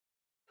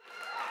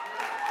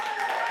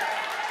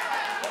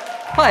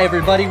Hi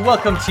everybody,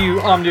 welcome to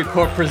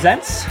Omnicorp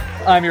Presents.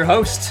 I'm your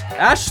host,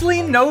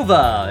 Ashley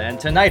Nova, and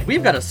tonight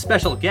we've got a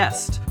special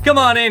guest. Come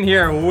on in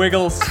here,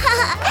 Wiggles.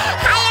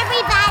 Hi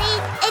everybody,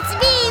 it's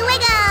me,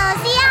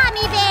 Wiggles, the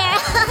Omni Bear.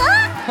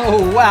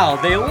 Oh wow,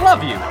 they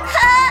love you.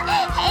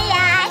 Hey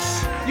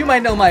Ash. You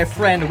might know my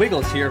friend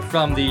Wiggles here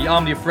from the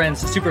Omni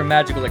Friends Super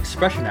Magical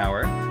Expression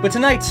Hour. But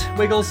tonight,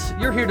 Wiggles,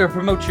 you're here to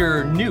promote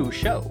your new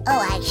show.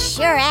 Oh, I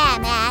sure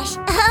am, Ash.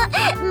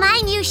 My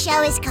new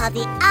show is called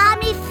the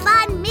Omni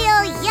Fun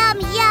Meal Yum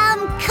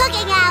Yum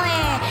Cooking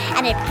Hour,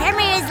 and it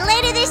premieres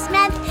later this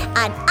month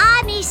on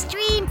Omni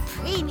Stream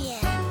Premium.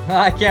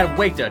 I can't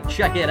wait to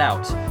check it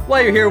out.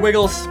 While you're here,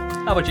 Wiggles,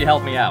 how about you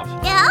help me out?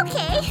 Yeah,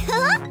 okay.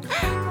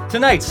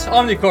 Tonight,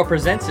 Omnicorp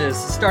Presents is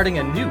starting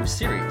a new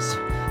series.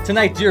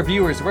 Tonight, dear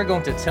viewers, we're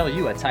going to tell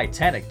you a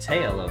titanic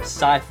tale of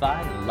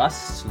sci-fi,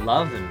 lust,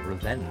 love, and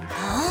revenge.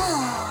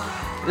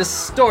 Oh. This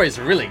story's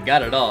really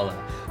got it all.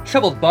 A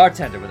troubled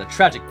bartender with a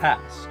tragic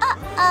past.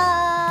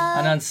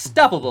 An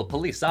unstoppable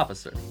police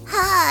officer.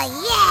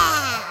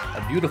 Oh,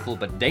 A beautiful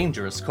but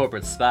dangerous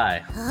corporate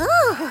spy. yeah.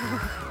 Ooh.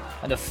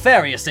 A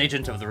nefarious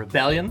agent of the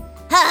rebellion.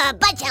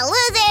 Bunch of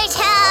losers,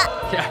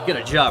 huh? Yeah, get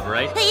a job,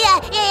 right? Yeah.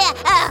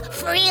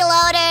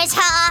 Freeloaders,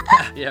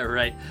 huh? Yeah,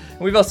 right.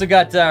 We've also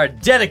got our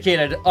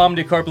dedicated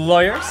Omnicorp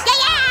lawyers.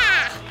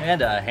 Yeah.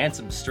 And a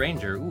handsome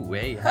stranger. Ooh,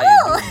 hey, how you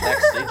doing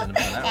backstage in the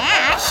middle of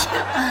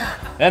that?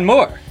 Ash. And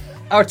more.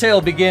 Our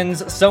tale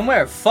begins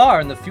somewhere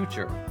far in the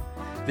future.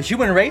 The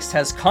human race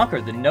has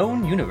conquered the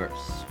known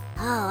universe.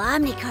 Oh,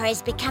 Omnicorp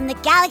has become the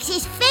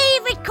galaxy's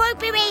favorite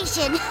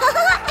corporation.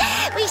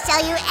 We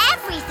sell you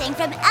everything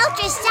from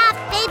ultra-soft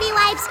baby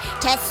wipes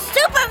to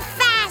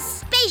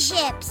super-fast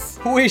spaceships.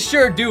 We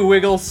sure do,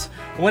 Wiggles.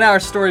 When our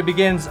story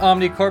begins,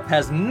 Omnicorp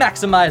has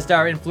maximized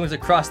our influence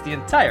across the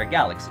entire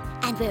galaxy.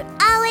 And we're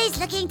always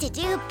looking to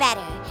do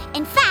better.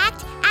 In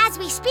fact, as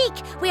we speak,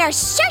 we are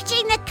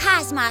searching the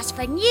cosmos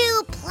for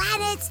new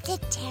planets to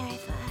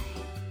terraform.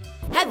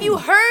 Have you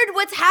heard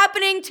what's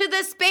happening to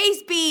the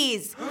space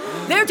bees?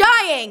 They're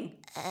dying!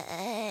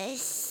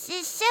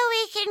 So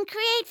we can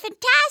create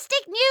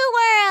fantastic new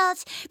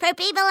worlds for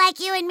people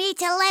like you and me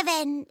to live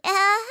in.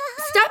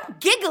 Stop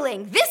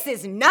giggling! This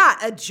is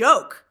not a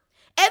joke!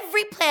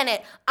 Every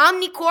planet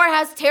Omnicorp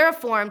has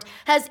terraformed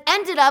has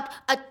ended up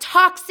a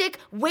toxic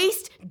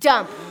waste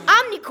dump.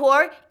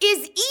 Omnicorp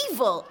is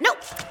evil. No,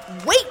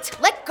 wait,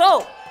 let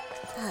go.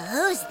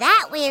 Who's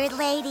that weird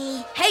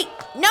lady? Hey,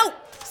 no,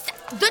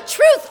 the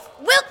truth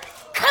will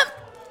come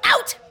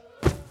out.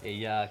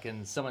 Hey,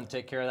 can someone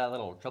take care of that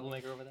little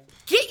troublemaker over there?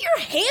 Get your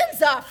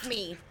hands off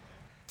me.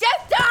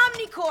 Death to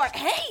Omnicorp.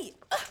 Hey,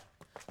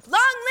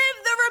 long live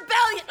the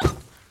rebellion.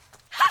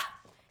 Ha!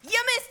 You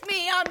missed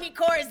me,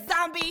 Omnicorp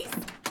zombies.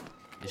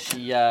 Is she,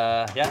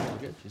 yeah, we're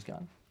good. She's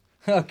gone.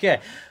 Okay.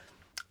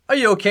 Are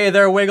you okay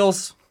there,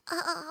 Wiggles?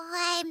 Oh,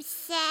 I'm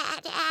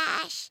sad,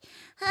 Ash.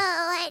 Oh,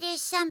 why do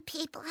some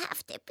people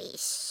have to be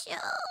so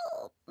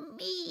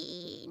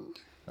mean?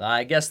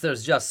 I guess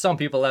there's just some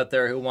people out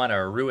there who want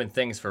to ruin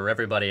things for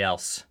everybody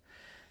else.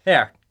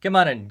 Here, come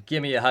on and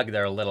give me a hug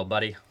there, little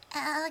buddy.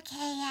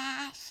 Okay,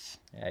 Ash.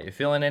 Yeah, you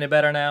feeling any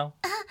better now?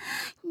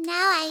 Now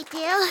I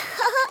do.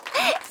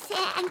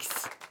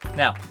 Thanks.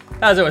 Now,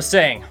 as I was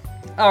saying,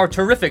 our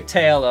terrific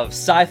tale of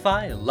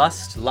sci-fi,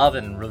 lust, love,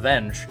 and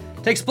revenge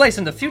takes place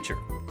in the future.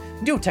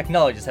 New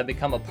technologies have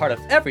become a part of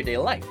everyday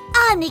life.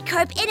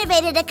 Omnicorp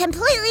innovated a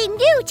completely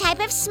new type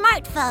of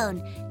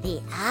smartphone, the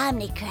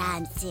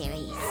Omnicron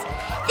series.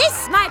 This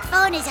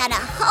smartphone is on a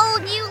whole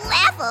new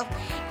level.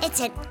 It's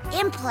an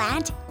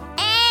implant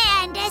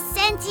and a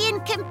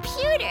sentient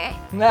computer.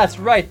 That's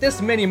right, this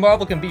mini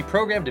marvel can be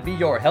programmed to be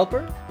your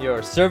helper,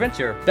 your servant,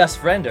 your best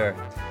friend, or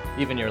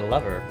even your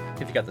lover,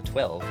 if you got the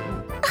 12.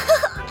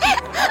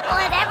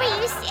 Whatever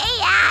you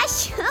say,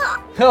 Ash.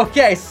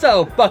 Okay,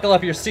 so buckle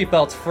up your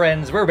seatbelts,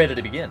 friends. We're ready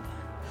to begin.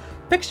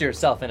 Picture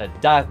yourself in a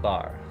dive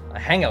bar, a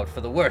hangout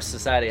for the worst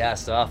society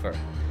has to offer,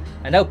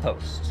 an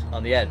outpost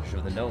on the edge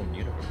of the known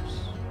universe.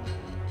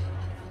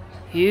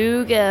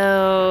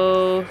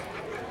 Hugo.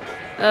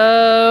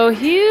 Oh,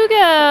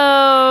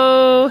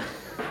 Hugo.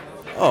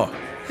 Oh,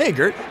 hey,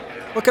 Gert.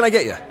 What can I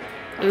get you?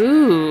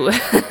 Ooh.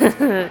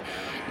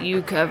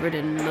 You covered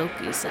in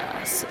milky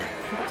sauce.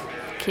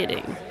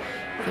 Kidding.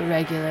 The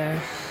regular.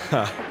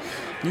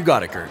 You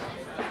got it, Gert.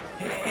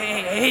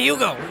 Hey,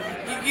 Hugo!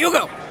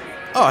 Hugo!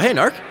 Oh, hey,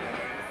 Narc.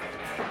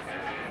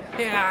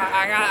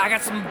 Yeah, I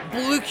got some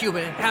blue cube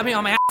and it had me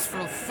on my ass for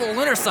a full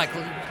winter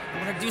cycle. You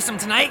wanna do some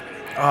tonight?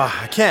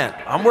 I can't.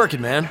 I'm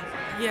working, man.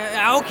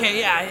 Yeah, okay,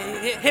 yeah.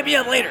 Hit me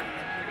up later.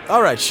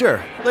 All right,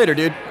 sure. Later,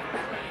 dude.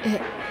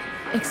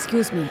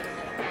 Excuse me,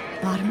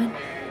 Barman?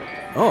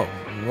 Oh,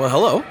 well,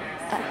 hello.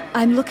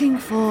 I'm looking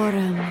for,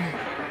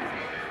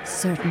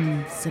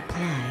 certain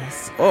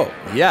supplies. Oh,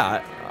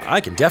 yeah,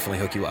 I can definitely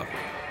hook you up.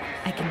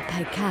 I can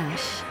pay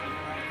cash.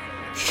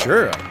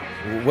 Sure,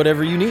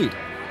 whatever you need.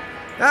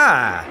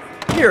 Ah,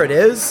 here it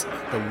is.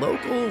 The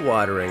local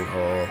watering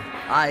hole.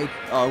 I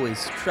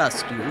always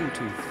trust you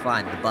to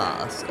find the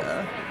boss,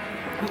 sir.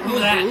 Who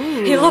that?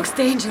 He looks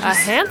dangerous. A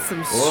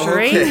handsome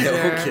stranger.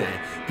 Okay.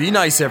 Be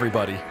nice,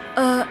 everybody.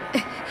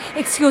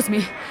 Excuse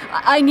me.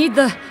 I need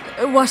the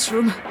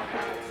washroom.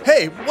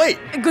 Hey, wait!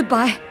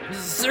 Goodbye.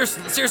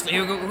 Seriously,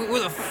 who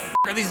the f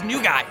are these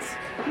new guys?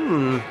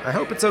 I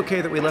hope it's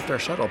okay that we left our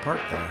shuttle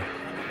parked there.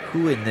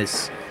 Who in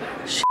this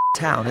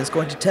town is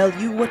going to tell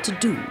you what to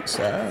do,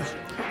 sir?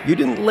 You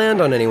didn't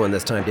land on anyone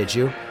this time, did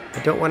you? I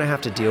don't want to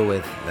have to deal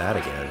with that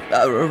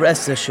again.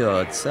 Rest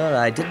assured, sir,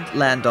 I didn't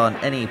land on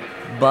any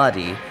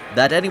body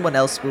that anyone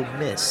else will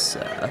miss,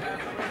 sir.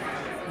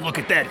 Look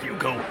at that,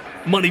 Hugo.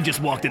 Money just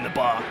walked in the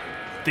bar.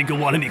 Think you'll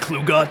want any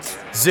clue guts?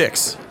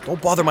 Zix,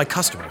 don't bother my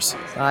customers.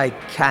 I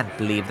can't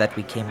believe that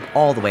we came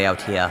all the way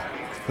out here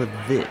for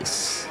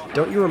this.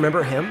 Don't you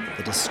remember him,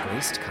 the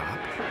disgraced cop?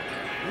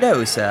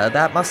 No, sir,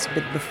 that must have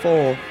been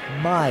before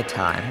my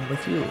time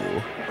with you.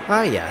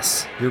 Ah,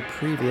 yes, your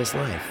previous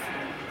life.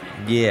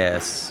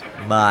 Yes,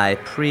 my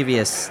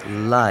previous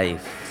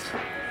life.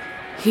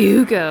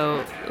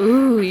 Hugo,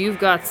 ooh, you've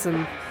got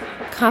some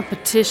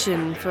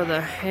competition for the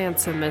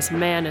handsomest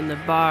man in the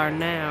bar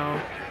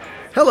now.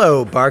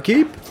 Hello,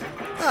 barkeep.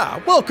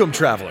 Welcome,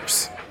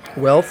 travelers.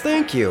 Well,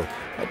 thank you.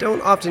 I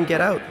don't often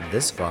get out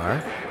this far.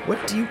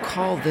 What do you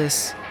call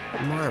this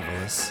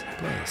marvelous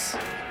place?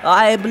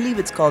 I believe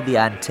it's called the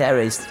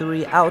Antares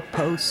 3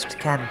 Outpost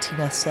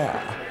Cantina,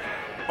 sir.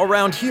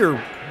 Around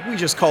here, we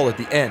just call it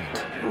the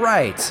end.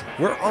 Right.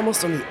 We're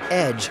almost on the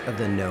edge of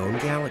the known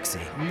galaxy.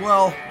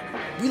 Well,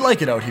 we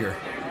like it out here.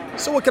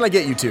 So what can I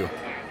get you to?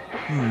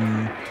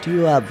 Do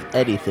you have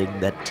anything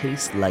that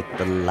tastes like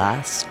the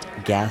last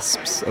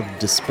gasps of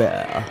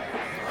despair?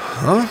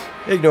 Huh?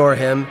 Ignore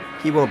him.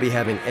 He won't be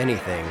having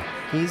anything.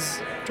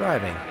 He's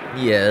driving.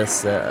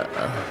 Yes, sir.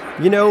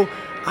 You know,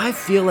 I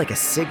feel like a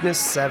Cygnus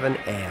 7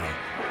 ale.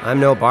 I'm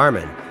no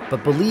barman,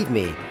 but believe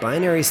me,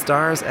 binary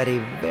stars add a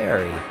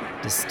very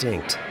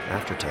distinct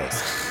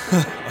aftertaste.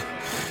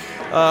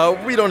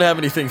 We don't have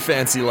anything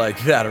fancy like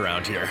that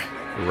around here.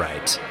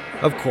 Right.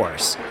 Of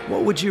course.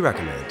 What would you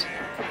recommend?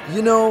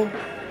 You know,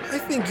 I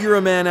think you're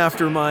a man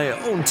after my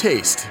own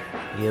taste.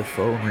 If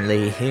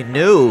only he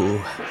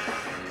knew.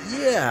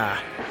 Yeah,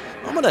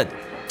 I'm gonna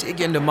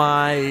dig into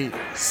my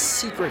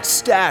secret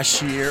stash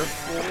here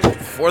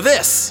for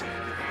this.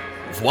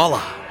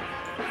 Voila.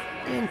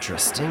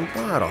 Interesting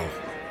bottle.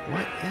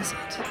 What is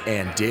it?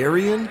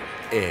 Andarian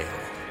Ale.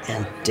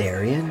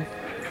 Andarian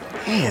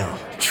Ale.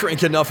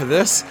 Drink enough of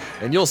this,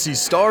 and you'll see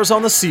stars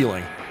on the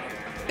ceiling.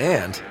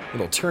 And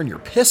it'll turn your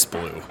piss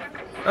blue.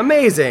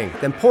 Amazing!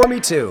 Then pour me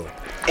two.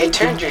 It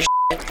turned your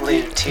shit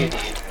blue too,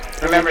 dude.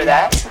 Remember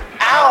that?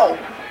 Ow!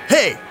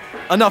 Hey,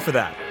 enough of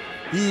that.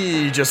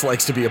 He just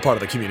likes to be a part of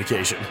the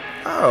communication.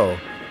 Oh,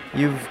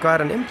 you've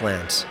got an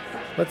implant.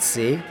 Let's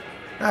see.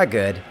 Ah,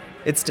 good.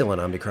 It's still an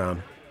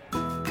Omnicrom.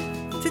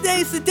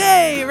 Today's the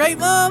day, right,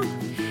 Mom?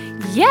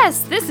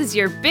 Yes, this is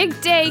your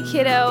big day,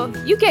 kiddo.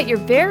 You get your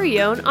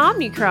very own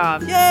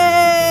Omnicrom.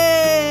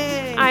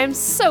 Yay! I'm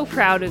so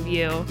proud of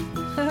you.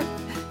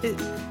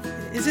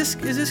 Is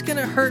this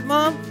gonna hurt,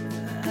 Mom?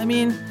 I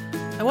mean,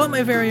 I want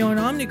my very own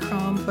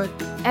Omnicrom, but...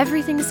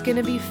 Everything's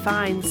gonna be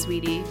fine,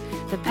 sweetie.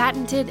 The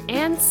patented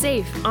and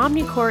safe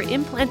Omnicore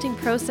implanting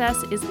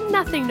process is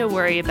nothing to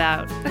worry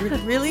about.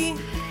 Really?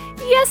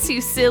 Yes,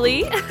 you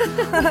silly.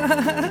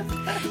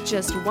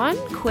 Just one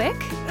quick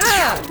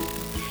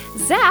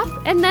zap,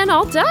 and then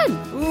all done.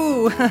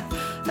 Ooh,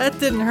 that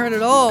didn't hurt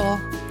at all.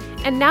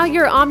 And now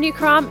your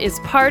Omnicrom is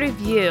part of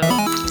you.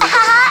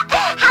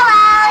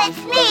 Hello, it's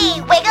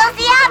me, Wiggles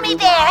the Omni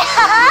Bear.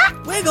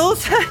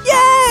 Wiggles?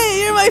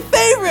 Yay, you're my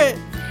favorite!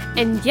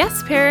 And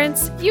yes,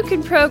 parents, you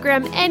can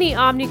program any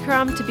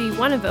Omnicrom to be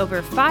one of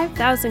over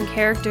 5,000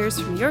 characters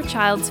from your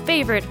child's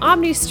favorite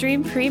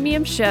OmniStream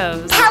premium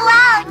shows.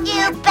 Hello,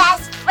 new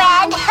best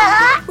friend.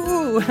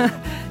 Ooh,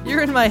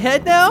 you're in my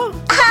head now?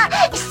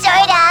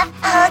 Sort of.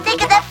 Oh,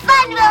 think of the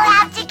fun we'll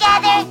have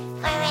together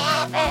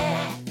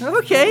forever.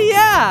 Okay,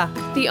 yeah.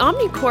 The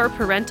Omnicore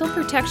parental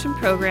protection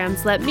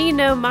programs let me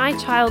know my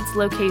child's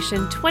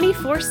location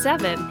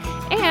 24/7,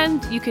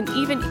 and you can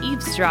even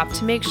eavesdrop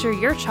to make sure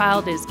your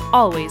child is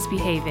always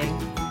behaving.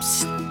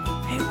 Psst.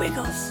 Hey,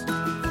 Wiggles,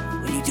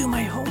 will you do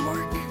my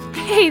homework?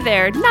 Hey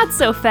there, not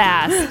so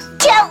fast.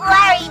 Don't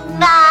worry,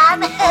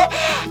 Mom.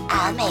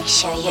 I'll make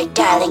sure your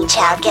darling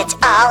child gets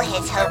all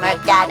his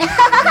homework done.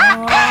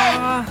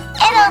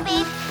 It'll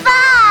be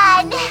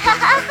fun.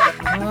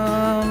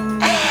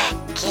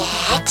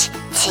 Get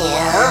to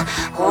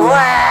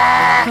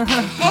work.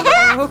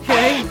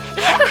 Okay.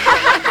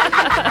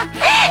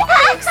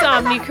 Thanks,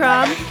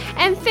 Omnicrom,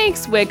 and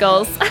thanks,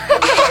 Wiggles.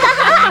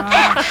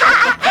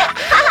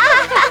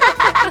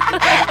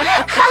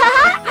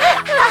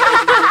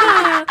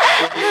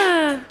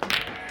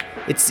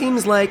 It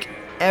seems like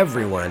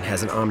everyone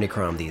has an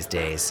Omnicrom these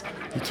days.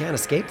 You can't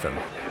escape them.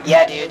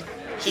 Yeah, dude.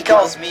 He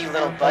calls me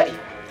little buddy.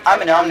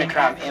 I'm an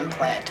Omnicrom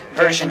implant,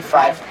 version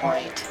 5.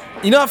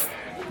 Enough!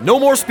 No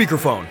more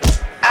speakerphone.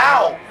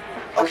 Ow!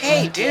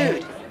 Okay,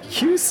 dude.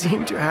 You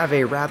seem to have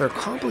a rather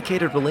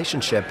complicated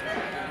relationship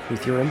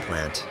with your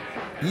implant.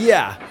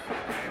 Yeah,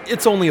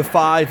 it's only a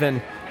 5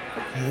 and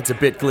it's a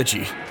bit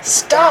glitchy.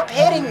 Stop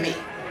hitting me!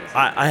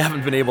 I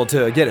haven't been able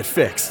to get it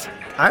fixed.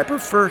 I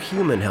prefer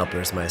human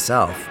helpers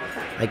myself.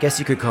 I guess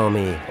you could call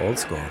me old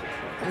school.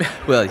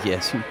 Well,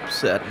 yes, you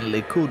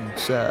certainly could,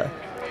 sir.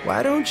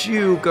 Why don't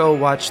you go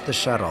watch the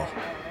shuttle?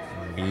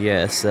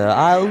 Yes, sir.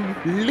 I'll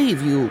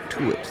leave you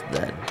to it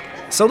then.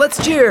 So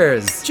let's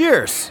cheers!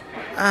 Cheers!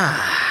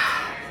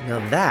 Now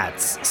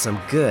that's some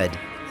good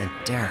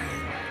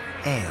Darien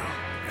ale.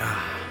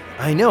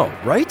 I know,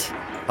 right?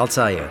 I'll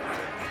tell you,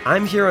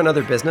 I'm here on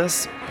other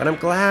business, but I'm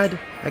glad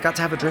I got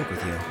to have a drink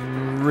with you.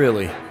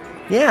 Really?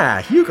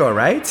 Yeah, Hugo,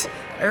 right?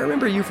 I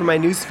remember you from my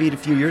newsfeed a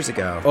few years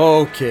ago.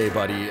 Okay,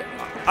 buddy.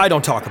 I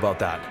don't talk about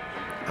that.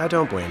 I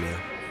don't blame you.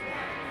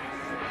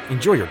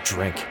 Enjoy your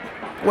drink.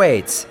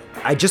 Wait,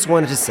 I just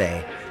wanted to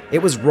say,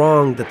 it was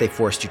wrong that they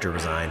forced you to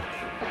resign.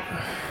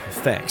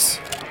 Thanks.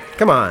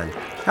 Come on,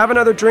 have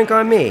another drink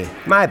on me.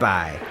 My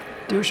bye.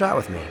 Do a shot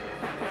with me.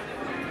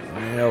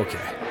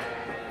 Okay.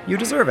 You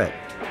deserve it.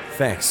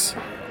 Thanks.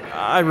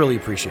 I really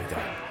appreciate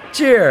that.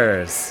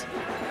 Cheers!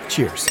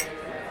 Cheers.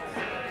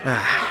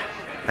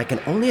 I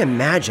can only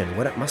imagine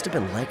what it must have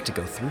been like to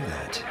go through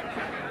that.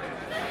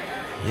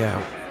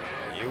 Yeah,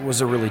 it was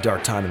a really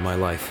dark time in my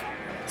life.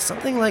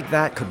 Something like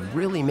that could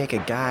really make a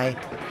guy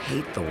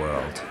hate the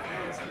world.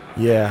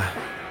 Yeah,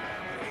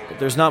 but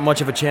there's not much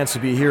of a chance to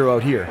be a hero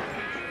out here.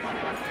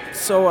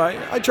 So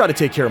I try to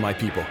take care of my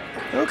people.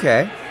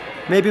 Okay,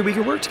 maybe we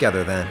can work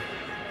together then.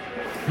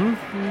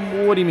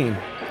 What do you mean?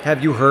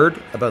 Have you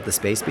heard about the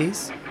space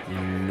bees?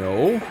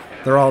 No.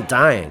 They're all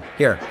dying.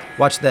 Here,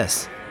 watch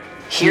this.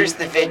 Here's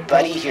the vid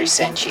buddy here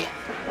sent you.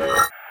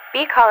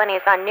 Bee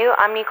colonies on new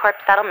Omnicorp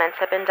settlements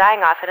have been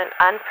dying off at an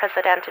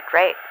unprecedented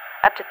rate,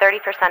 up to 30%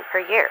 per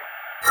year.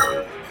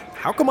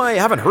 How come I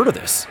haven't heard of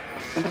this?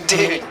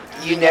 Dude,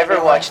 you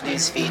never watch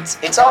news feeds.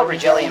 It's all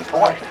Regellian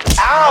porn.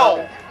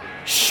 Ow!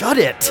 Shut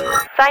it!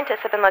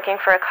 Scientists have been looking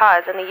for a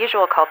cause in the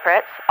usual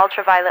culprits: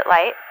 ultraviolet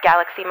light,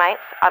 galaxy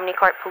mites,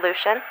 Omnicorp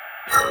pollution.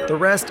 The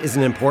rest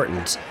isn't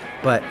important,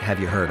 but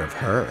have you heard of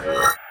her?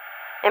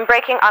 In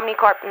breaking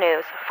Omnicorp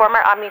news, former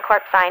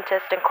Omnicorp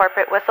scientist and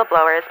corporate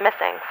whistleblower is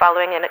missing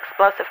following an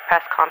explosive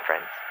press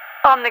conference.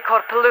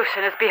 Omnicorp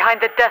pollution is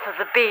behind the death of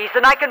the bees,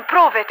 and I can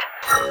prove it.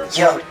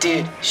 Yo,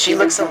 dude, she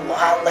looks a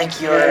lot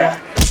like your,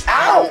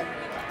 Ow!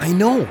 I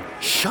know.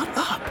 Shut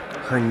up.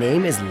 Her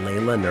name is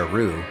Layla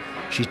Naru.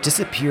 She's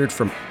disappeared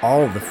from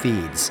all the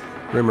feeds.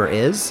 Rumor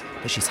is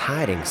that she's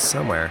hiding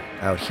somewhere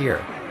out here,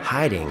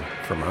 hiding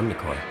from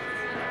Omnicorp.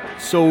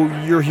 So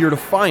you're here to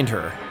find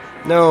her?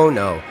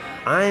 No.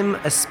 I'm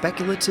a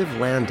speculative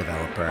land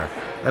developer.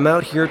 I'm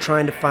out here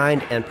trying to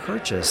find and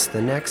purchase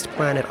the next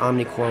planet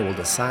Omnicorp will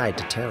decide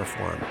to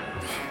terraform.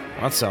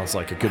 That sounds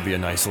like it could be a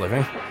nice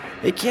living.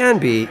 It can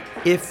be,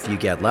 if you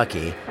get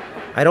lucky.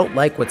 I don't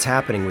like what's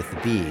happening with the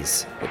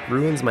bees. It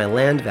ruins my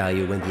land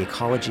value when the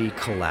ecology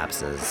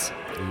collapses.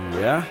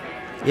 Yeah?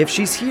 If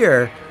she's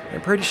here,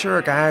 I'm pretty sure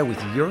a guy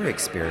with your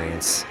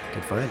experience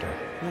could find her.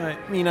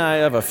 I mean, I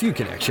have a few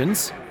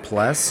connections.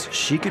 Plus,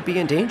 she could be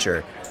in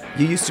danger.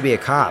 You used to be a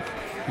cop.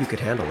 You could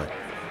handle it.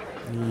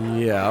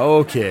 Yeah,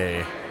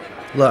 okay.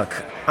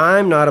 Look,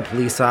 I'm not a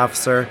police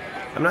officer.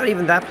 I'm not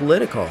even that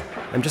political.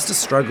 I'm just a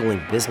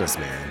struggling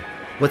businessman.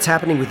 What's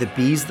happening with the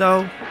bees,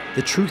 though?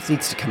 The truth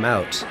needs to come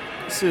out.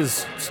 This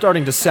is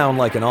starting to sound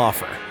like an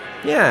offer.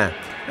 Yeah,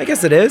 I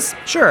guess it is.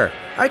 Sure,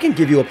 I can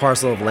give you a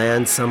parcel of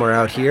land somewhere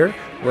out here.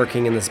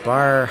 Working in this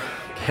bar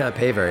can't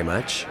pay very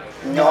much.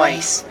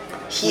 Nice.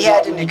 He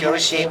had to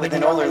negotiate with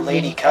an older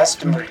lady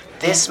customer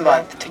this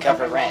month to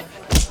cover rent.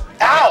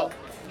 Ow!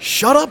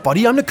 Shut up,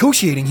 buddy. I'm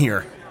negotiating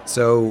here.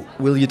 So,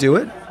 will you do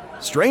it?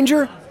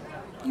 Stranger,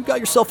 you got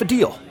yourself a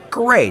deal.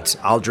 Great.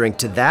 I'll drink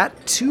to that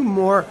 2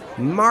 more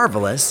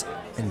marvelous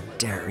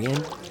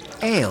Darien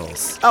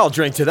ales. I'll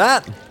drink to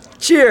that.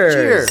 Cheers.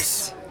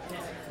 Cheers.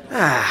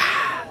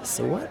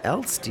 So what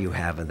else do you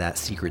have in that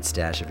secret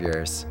stash of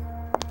yours?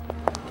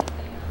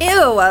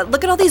 Ew,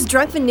 look at all these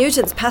drunk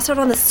Venusians passed out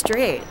on the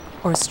street.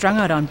 Or strung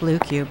out on Blue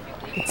Cube.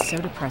 It's so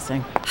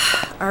depressing.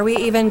 Are we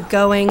even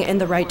going in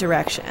the right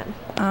direction?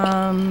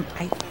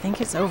 I think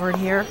it's over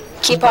here.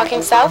 Keep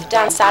walking south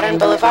down Saturn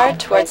Boulevard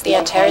towards the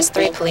Antares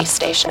 3 police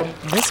station.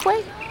 This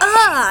way?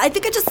 I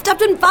think I just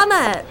stepped in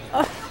vomit.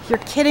 Oh, you're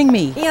kidding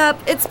me. Yep,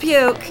 it's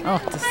puke.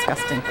 Oh,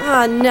 disgusting.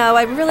 Oh, no,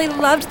 I really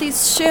loved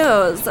these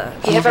shoes.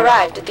 You have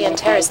arrived at the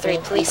Antares 3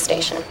 police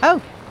station.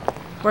 Oh,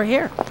 we're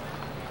here.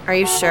 Are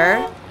you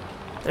sure?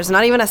 There's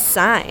not even a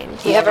sign.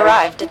 You have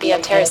arrived at the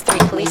Antares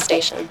 3 police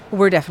station.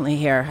 We're definitely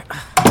here.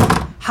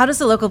 How does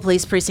the local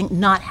police precinct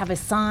not have a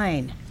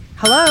sign?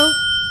 Hello?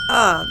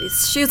 Oh,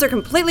 these shoes are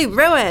completely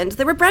ruined.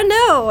 They were brand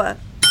new.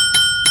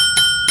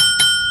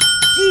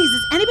 Geez,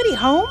 is anybody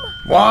home?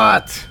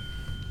 What?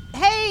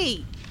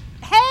 Hey!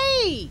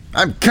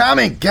 I'm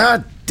coming,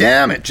 god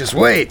damn it, just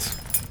wait.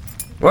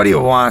 What do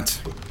you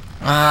want?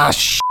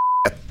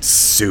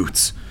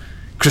 Suits.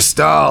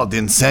 Cristal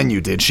didn't send you,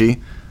 did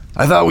she?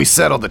 I thought we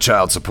settled the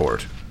child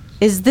support.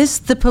 Is this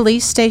the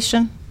police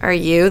station? Are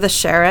you the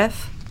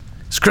sheriff?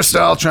 Is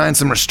Cristal trying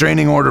some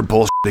restraining order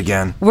bullshit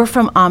again? We're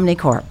from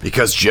Omnicorp.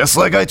 Because just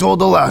like I told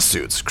the last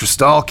suits,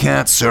 Cristal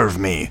can't serve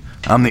me.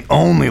 I'm the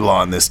only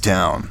law in this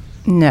town.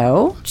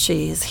 No.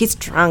 Jeez, he's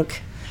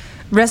drunk.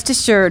 Rest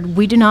assured,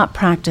 we do not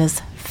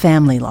practice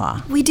family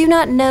law. We do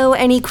not know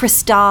any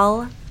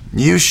Cristal.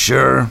 You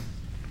sure?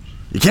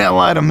 You can't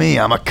lie to me,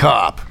 I'm a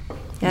cop.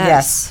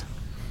 Yes.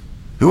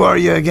 Who are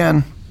you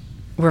again?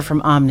 We're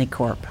from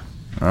Omnicorp.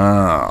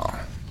 Oh.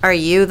 Are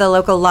you the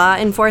local law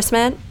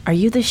enforcement? Are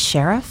you the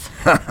sheriff?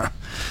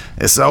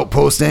 This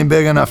outpost ain't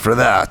big enough for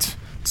that.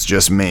 It's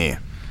just me.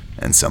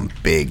 And some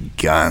big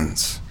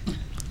guns.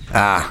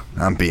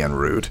 I'm being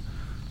rude.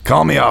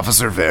 Call me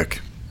Officer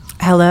Vic.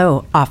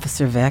 Hello,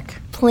 Officer Vic.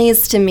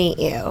 Pleased to meet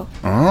you.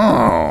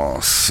 Oh,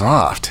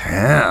 soft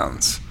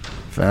hands.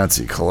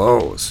 Fancy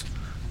clothes.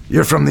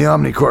 You're from the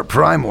Omnicorp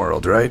Prime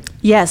world, right?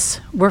 Yes,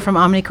 we're from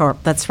Omnicorp,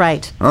 that's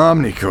right.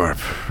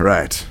 Omnicorp,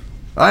 right.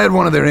 I had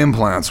one of their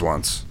implants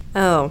once.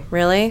 Oh,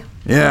 really?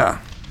 Yeah,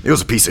 it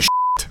was a piece of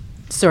shit.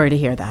 Sorry to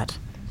hear that.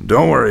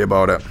 Don't worry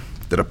about it.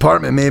 The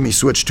department made me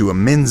switch to a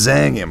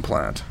Minzang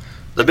implant.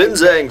 The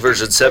Minzang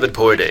version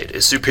 7.8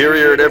 is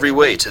superior in every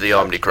way to the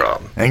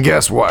Omnicrom. And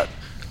guess what?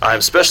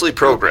 I'm specially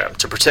programmed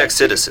to protect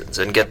citizens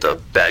and get the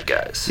bad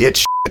guys. It's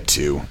shit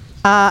too.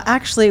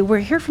 Actually, we're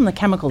here from the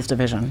Chemicals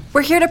Division.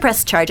 We're here to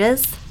press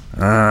charges.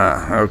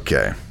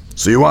 Okay.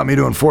 So you want me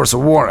to enforce a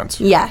warrant?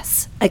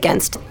 Yes,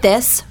 against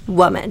this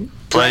woman.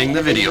 Playing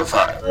the video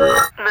file.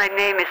 My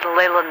name is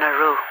Layla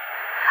Naru.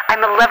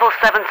 I'm a level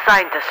 7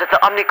 scientist at the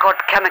Omnicorp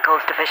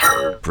Chemicals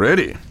Division.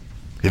 Pretty.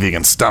 If you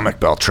can stomach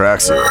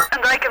Baltraxia.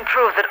 And I can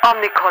prove that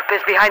Omnicorp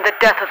is behind the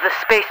death of the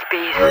space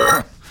bees.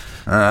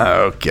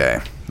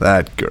 Okay.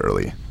 That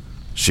girlie.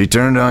 She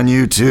turned on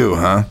you too,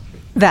 huh?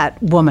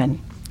 That woman.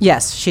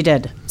 Yes, she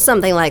did.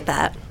 Something like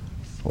that.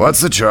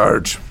 What's the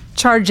charge?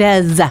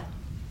 Charges.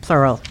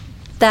 Plural.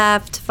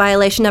 Theft,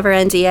 violation of our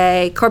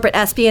NDA, corporate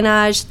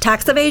espionage,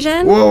 tax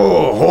evasion.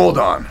 Whoa, hold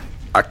on.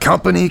 A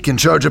company can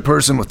charge a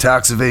person with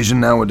tax evasion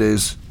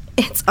nowadays?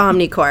 It's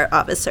Omnicorp,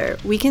 officer.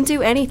 We can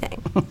do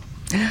anything.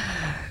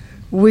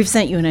 We've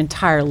sent you an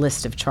entire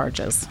list of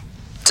charges.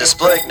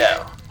 Displayed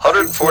now.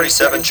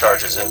 147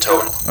 charges in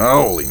total.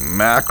 Holy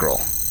mackerel.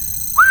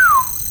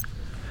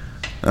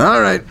 All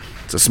right.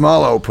 It's a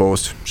small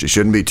outpost. She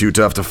shouldn't be too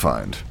tough to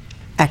find.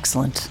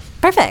 Excellent.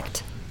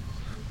 Perfect.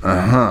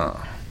 Uh-huh.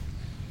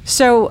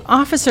 So,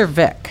 Officer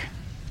Vic.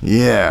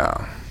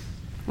 Yeah.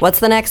 What's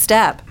the next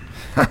step?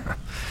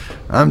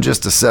 I'm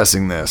just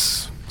assessing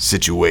this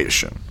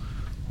situation.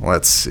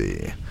 Let's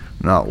see.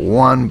 Not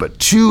one, but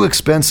two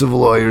expensive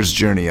lawyers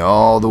journey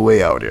all the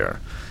way out here,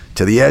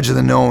 to the edge of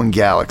the known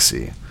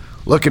galaxy,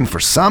 looking for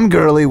some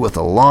girlie with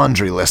a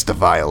laundry list of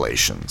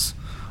violations.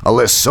 A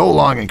list so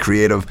long and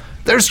creative,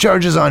 there's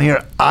charges on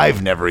here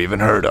I've never even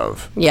heard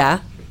of.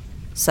 Yeah.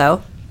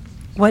 So?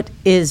 What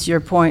is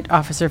your point,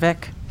 Officer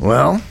Vic?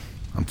 Well,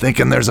 I'm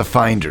thinking there's a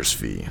finder's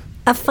fee.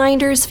 A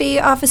finder's fee,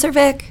 Officer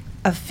Vic?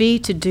 A fee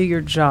to do your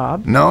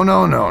job? No.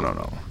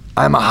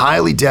 I'm a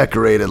highly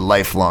decorated,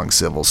 lifelong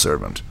civil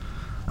servant.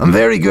 I'm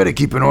very good at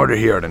keeping order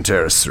here at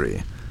Antares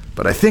 3,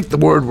 but I think the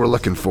word we're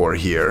looking for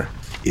here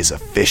is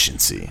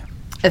efficiency.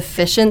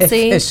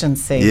 Efficiency?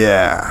 Efficiency.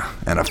 Yeah,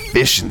 an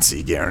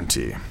efficiency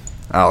guarantee.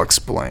 I'll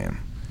explain.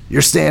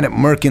 You're staying at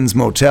Merkin's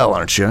Motel,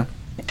 aren't you?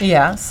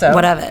 Yeah, so?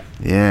 What of it?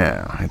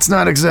 Yeah, it's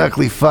not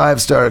exactly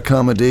 5-star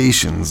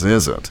accommodations,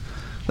 is it?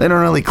 They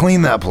don't really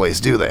clean that place,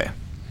 do they?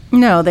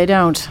 No, they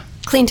don't.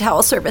 Clean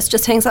towel service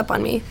just hangs up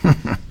on me.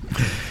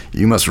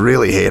 You must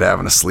really hate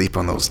having to sleep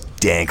on those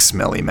dank,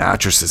 smelly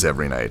mattresses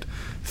every night,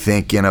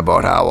 thinking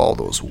about how all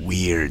those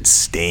weird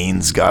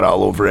stains got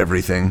all over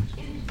everything.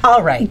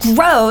 All right.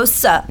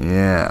 Gross.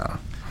 Yeah.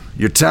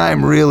 Your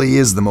time really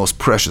is the most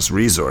precious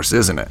resource,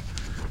 isn't it?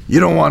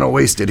 You don't want to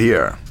waste it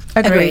here.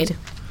 Agreed.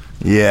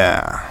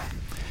 Yeah.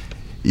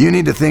 You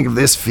need to think of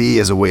this fee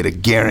as a way to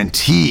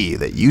guarantee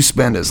that you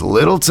spend as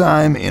little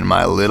time in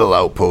my little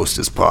outpost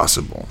as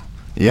possible.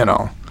 You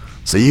know,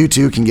 so you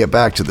two can get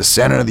back to the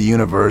center of the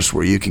universe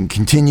where you can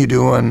continue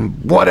doing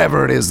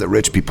whatever it is that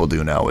rich people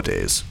do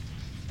nowadays.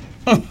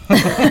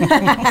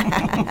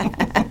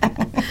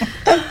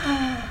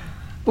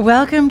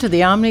 Welcome to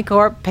the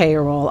Omnicorp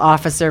payroll,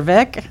 Officer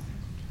Vic.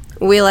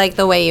 We like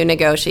the way you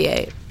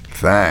negotiate.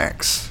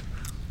 Thanks.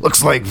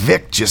 Looks like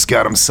Vic just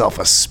got himself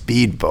a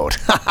speedboat.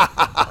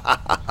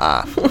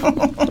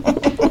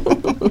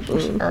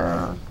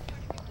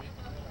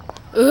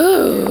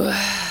 Ooh,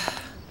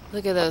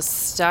 look at those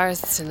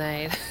stars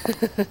tonight.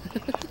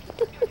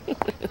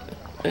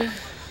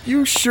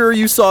 You sure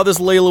you saw this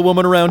Layla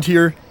woman around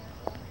here?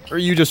 Or are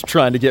you just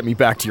trying to get me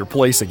back to your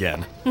place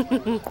again?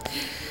 Well,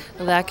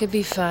 that could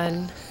be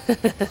fun.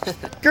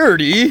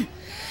 Gertie!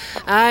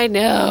 I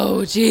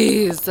know,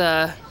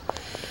 jeez.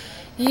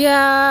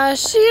 Yeah,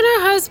 she and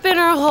her husband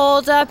are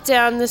holed up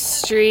down the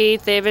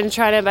street. They've been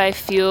trying to buy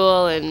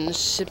fuel and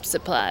ship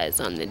supplies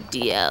on the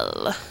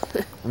DL.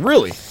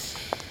 Really?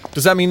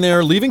 Does that mean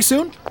they're leaving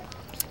soon?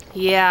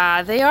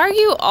 Yeah, they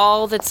argue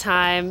all the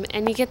time,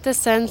 and you get the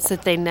sense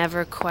that they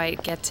never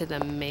quite get to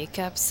the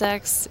makeup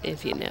sex,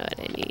 if you know what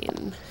I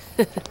mean.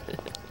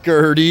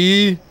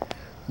 Gertie!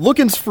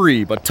 Looking's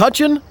free, but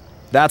touching?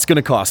 That's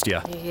gonna cost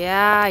you.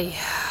 Yeah.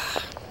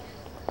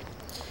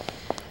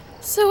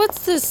 So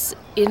what's this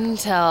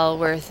intel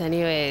worth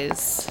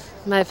anyways?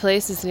 My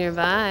place is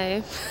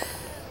nearby.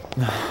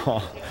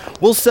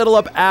 We'll settle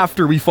up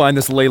after we find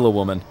this Layla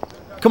woman.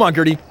 Come on,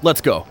 Gertie, let's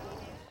go.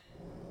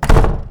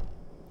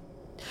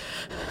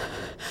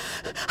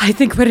 I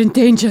think we're in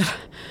danger.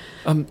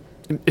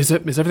 Is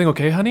everything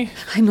okay, honey?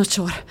 I'm not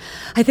sure.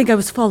 I think I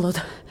was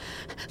followed.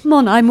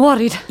 Mona, I'm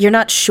worried. You're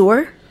not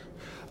sure?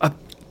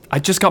 I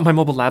just got my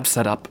mobile lab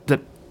set up.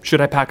 Should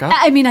I pack up?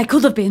 I mean, I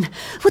could have been.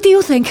 What do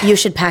you think? You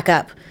should pack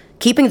up.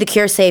 Keeping the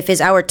cure safe is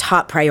our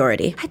top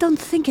priority. I don't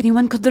think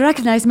anyone could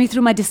recognize me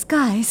through my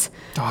disguise.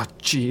 Oh,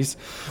 jeez.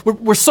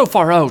 We're so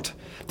far out.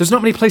 There's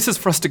not many places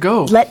for us to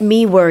go. Let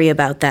me worry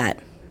about that.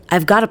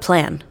 I've got a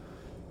plan.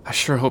 I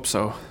sure hope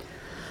so.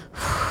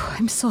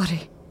 I'm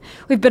sorry.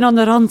 We've been on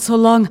the run so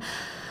long.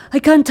 I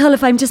can't tell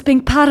if I'm just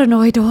being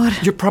paranoid or...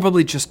 You're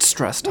probably just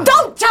stressed. Huh?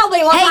 Don't tell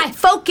me what Hey,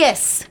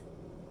 focus!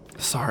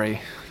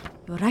 Sorry.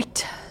 You're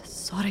right.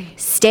 Sorry.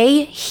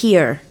 Stay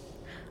here.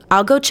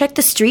 I'll go check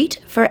the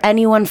street for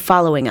anyone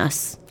following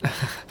us.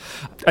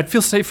 I'd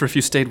feel safer if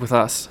you stayed with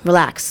us.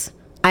 Relax.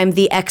 I'm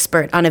the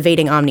expert on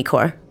evading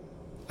Omnicorps.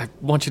 I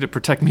want you to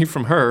protect me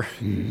from her.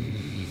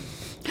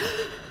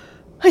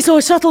 I saw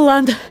a shuttle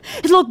land.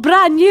 It looked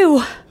brand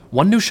new.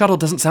 One new shuttle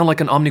doesn't sound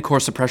like an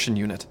Omnicorps suppression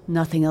unit.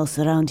 Nothing else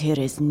around here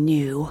is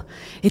new.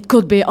 It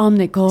could be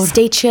Omnicorps.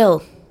 Stay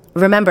chill.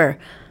 Remember,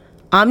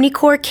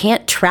 Omnicorps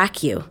can't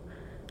track you.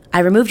 I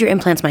removed your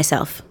implants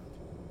myself.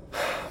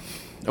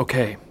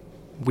 Okay.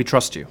 We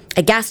trust you.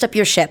 I gassed up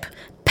your ship.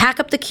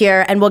 Pack up the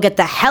cure, and we'll get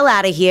the hell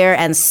out of here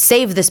and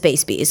save the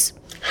Space Bees.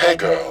 Hey,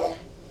 girl.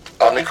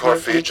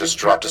 Omnicorps Fleet just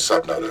dropped a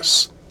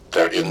subnotice.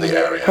 They're in the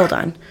area. Hold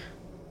on.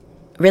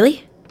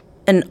 Really?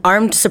 An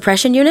armed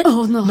suppression unit?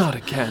 Oh, no. Not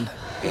again.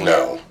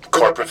 No.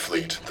 Corporate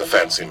Fleet, the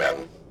fancy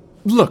men.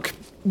 Look,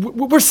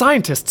 we're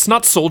scientists,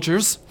 not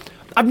soldiers.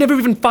 I've never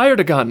even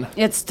fired a gun.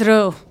 It's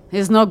true.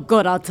 It's not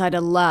good outside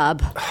a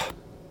lab.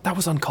 That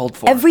was uncalled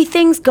for.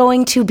 Everything's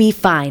going to be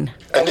fine.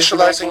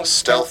 Initializing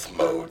stealth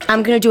mode.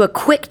 I'm going to do a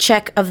quick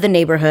check of the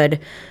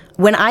neighborhood.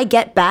 When I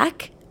get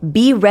back,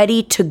 be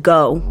ready to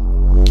go.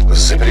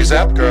 Zippity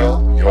zap,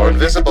 girl. You're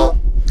invisible.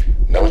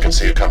 No one can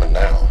see you coming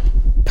now.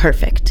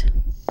 Perfect.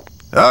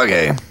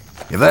 Okay.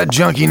 If that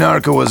junkie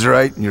narco was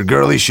right, your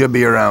girlie should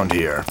be around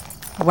here.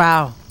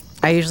 Wow.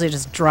 I usually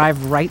just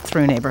drive right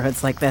through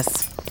neighborhoods like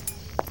this.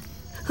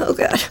 Oh,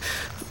 God.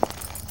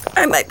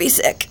 I might be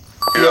sick.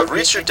 You have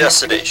reached your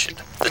destination,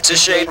 the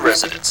Tishade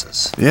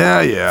Residences.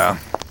 Yeah.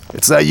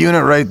 It's that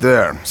unit right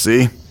there,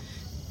 see?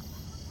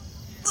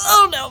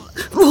 Oh, no.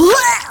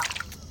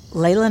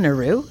 Layla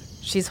Naru?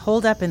 She's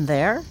holed up in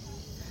there?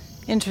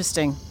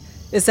 Interesting.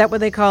 Is that what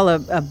they call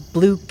a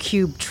blue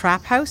cube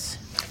trap house?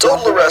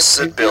 Total arrests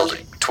at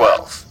Building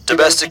 12.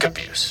 Domestic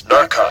abuse,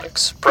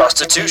 narcotics,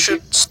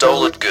 prostitution,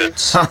 stolen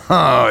goods.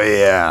 Oh,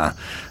 yeah.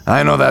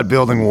 I know that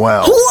building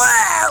well.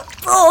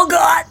 Oh,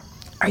 God.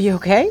 Are you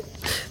okay?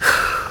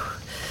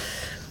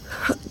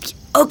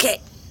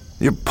 Okay.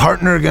 Your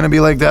partner gonna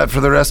be like that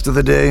for the rest of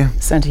the day?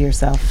 Center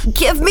yourself.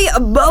 Give me a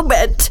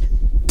moment.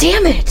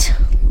 Damn it.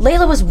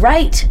 Layla was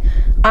right.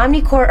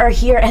 Omnicorps are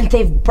here and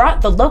they've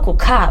brought the local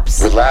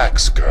cops.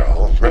 Relax,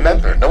 girl.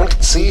 Remember, no one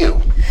can see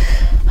you.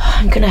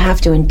 I'm gonna have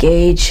to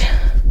engage.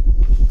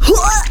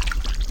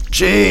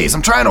 Jeez,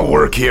 I'm trying to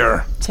work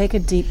here. Take a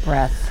deep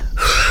breath.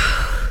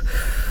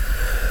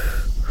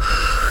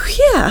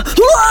 Yeah.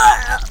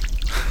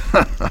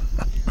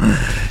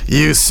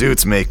 You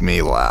suits make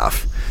me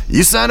laugh.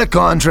 You sign a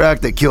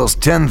contract that kills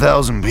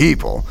 10,000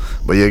 people,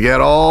 but you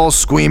get all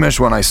squeamish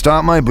when I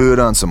stomp my boot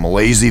on some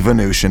lazy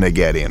Venusian to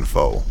get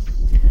info.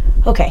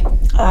 Okay,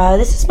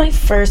 this is my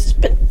first,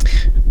 but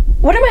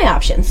what are my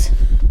options?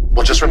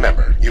 Well, just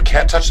remember, you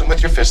can't touch them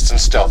with your fists in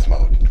stealth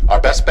mode. Our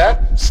best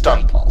bet?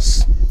 Stun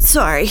pulse.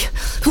 Sorry.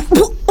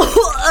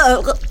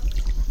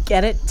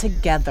 Get it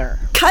together.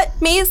 Cut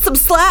me some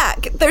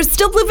slack. There's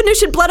still blue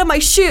Venusian blood on my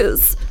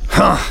shoes.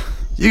 Huh.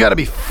 You gotta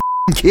be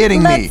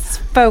kidding me. Let's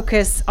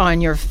focus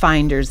on your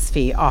finder's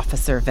fee,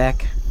 Officer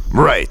Vic.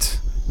 Right.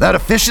 That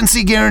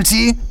efficiency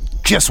guarantee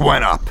just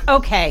went up.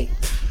 Okay.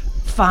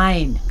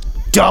 Fine.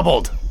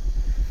 Doubled.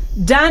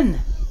 Done.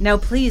 Now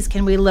please,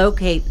 can we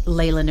locate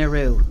Layla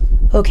Naru?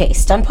 Okay,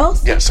 stun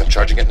pulse? Yes, I'm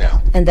charging it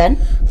now. And then?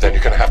 Then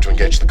you're gonna have to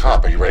engage the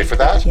cop. Are you ready for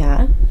that?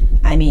 Yeah.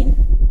 Are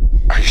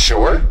you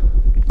sure?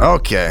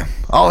 Okay.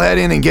 I'll head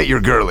in and get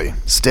your girlie.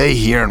 Stay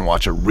here and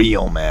watch a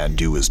real man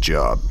do his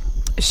job.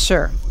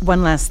 Sure.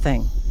 One last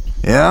thing.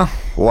 Yeah?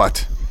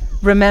 What?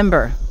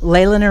 Remember,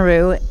 Layla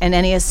Naru and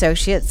any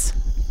associates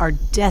are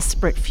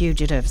desperate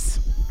fugitives.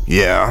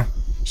 Yeah?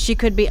 She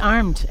could be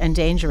armed and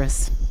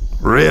dangerous.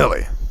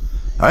 Really?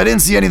 I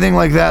didn't see anything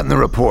like that in the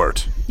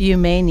report. You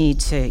may need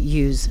to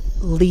use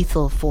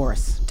lethal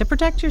force to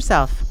protect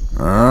yourself.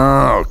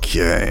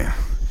 Okay.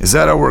 Is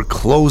that how we're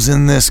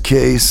closing this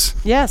case?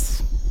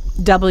 Yes.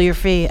 Double your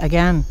fee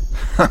again.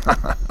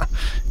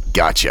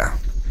 Gotcha.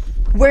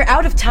 We're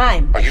out of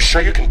time. Are you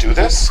sure you can do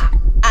this?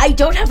 I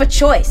don't have a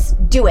choice.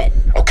 Do it.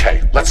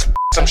 Okay, let's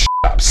some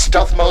up.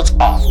 Stealth mode's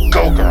off.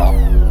 Go, girl.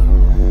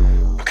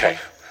 Okay,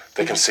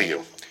 they can see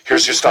you.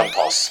 Here's your stun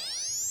pulse.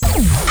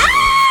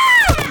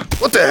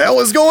 What the hell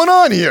is going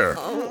on here?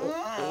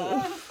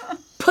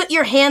 Put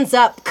your hands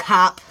up,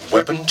 cop.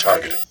 Weapon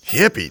targeted.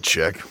 Hippie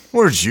chick,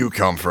 where'd you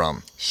come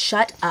from?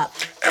 Shut up.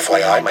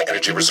 FYI, my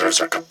energy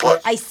reserves are kaput.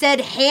 I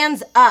said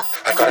hands up.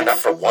 I've got enough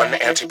for one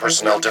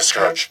anti-personnel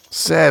discharge.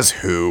 Says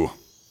who?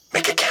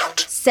 Make it count.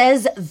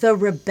 Says the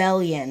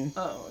rebellion.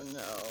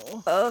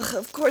 Ugh,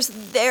 of course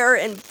they're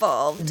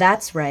involved.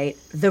 That's right.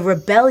 The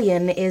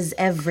rebellion is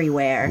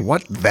everywhere.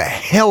 What the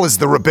hell is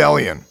the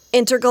rebellion?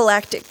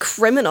 Intergalactic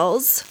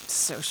criminals.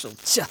 Social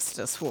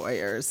justice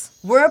warriors.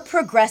 We're a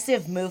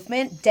progressive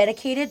movement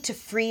dedicated to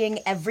freeing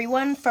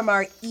everyone from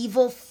our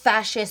evil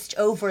fascist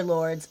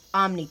overlords,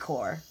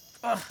 Omnicorps.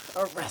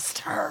 Arrest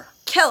her.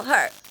 Kill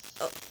her.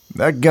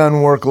 That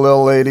gun work,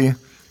 little lady?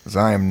 'Cause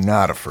I am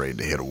not afraid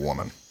to hit a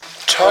woman.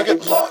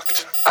 Target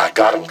locked. I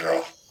got him,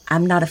 girl.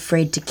 I'm not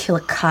afraid to kill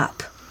a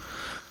cop.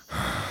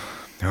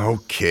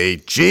 Okay,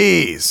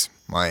 jeez.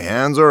 My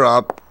hands are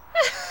up.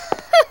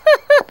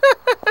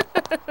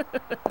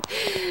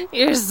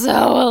 You're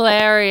so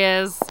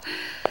hilarious.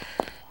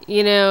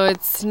 You know,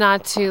 it's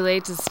not too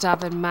late to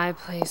stop at my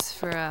place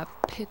for a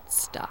pit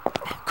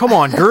stop. Come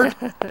on, Gert.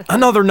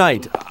 Another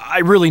night. I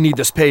really need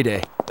this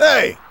payday.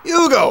 Hey,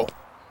 Hugo!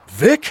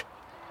 Vic?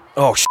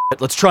 Oh, shit.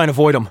 Let's try and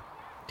avoid him.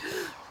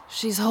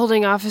 She's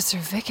holding Officer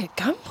Vic at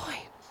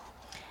gunpoint.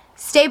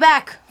 Stay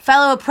back,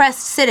 fellow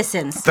oppressed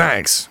citizens.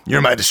 Thanks.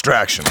 You're my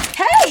distraction.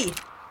 Hey!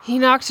 He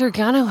knocked her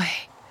gun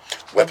away.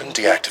 Weapon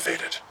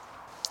deactivated.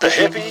 The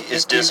hippie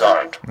is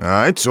disarmed.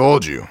 I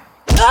told you.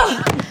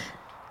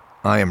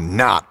 I am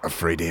not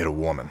afraid to hit a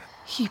woman.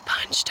 He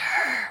punched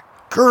her.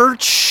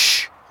 Gert,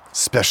 shh.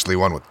 Especially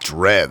one with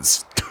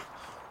dreads.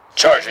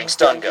 Charging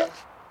stun gun.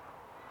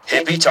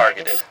 Hippie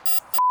targeted.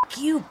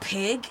 You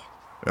pig.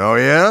 Oh,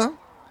 yeah?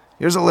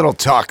 Here's a little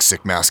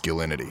toxic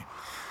masculinity.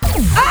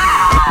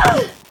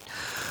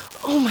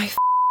 Oh my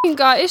f***ing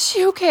god, is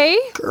she okay?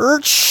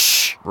 Gert,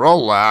 shh.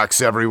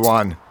 Relax,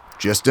 everyone.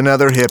 Just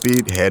another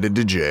hippie headed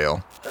to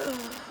jail.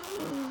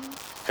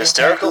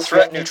 Hysterical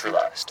threat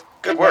neutralized.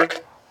 Good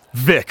work.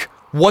 Vic,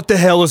 what the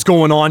hell is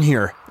going on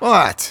here?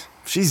 What?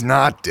 She's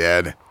not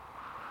dead.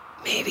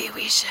 Maybe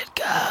we should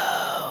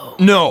go.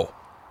 No.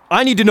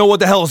 I need to know what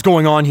the hell is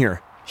going on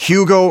here.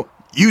 Hugo,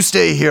 you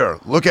stay here.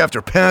 Look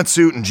after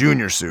Pantsuit and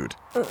Junior Suit.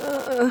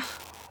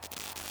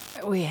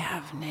 We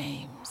have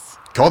names.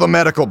 Call the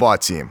medical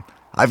bot team.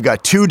 I've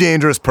got 2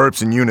 dangerous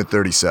perps in Unit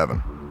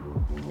 37.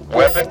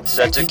 Weapon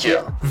set to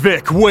kill.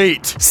 Vic,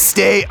 wait!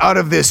 Stay out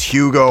of this,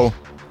 Hugo.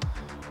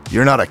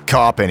 You're not a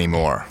cop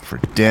anymore, for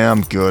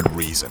damn good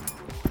reason.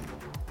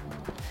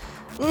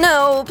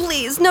 No,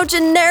 please, no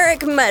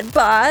generic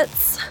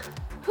medbots.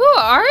 Who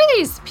are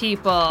these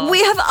people?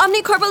 We have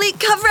Omnicorp Elite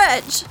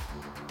coverage.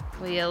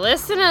 Will you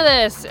listen to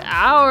this?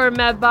 Our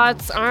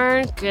medbots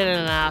aren't good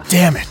enough.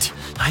 Damn it!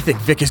 I think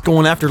Vic is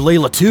going after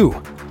Layla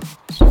too.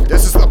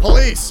 This is the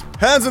police!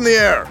 Hands in the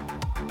air!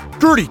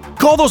 Gertie,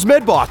 call those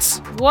medbots!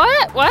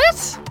 What?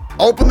 What?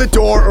 Open the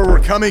door or we're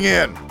coming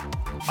in.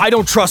 I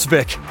don't trust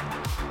Vic.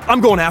 I'm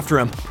going after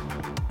him.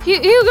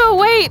 Hugo,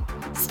 wait!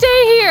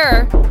 Stay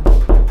here!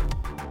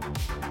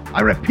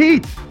 I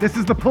repeat, this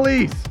is the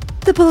police.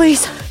 The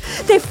police!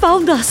 They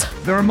found us!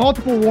 There are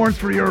multiple warrants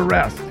for your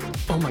arrest.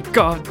 Oh my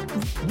god.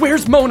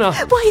 Where's Mona?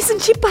 Why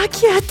isn't she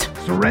back yet?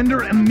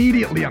 Surrender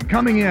immediately. I'm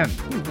coming in.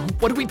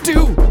 What do we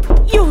do?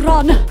 You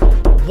run!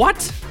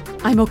 What?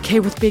 I'm okay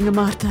with being a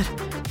martyr.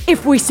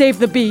 If we save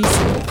the bees.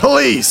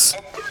 Police!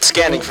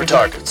 Scanning for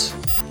targets.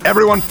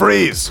 Everyone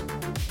freeze.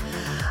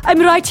 I'm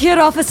right here,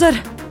 officer.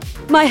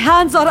 My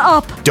hands are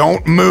up.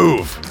 Don't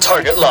move.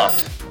 Target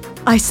locked.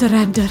 I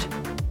surrender.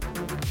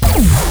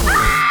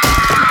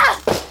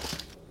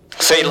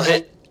 Fatal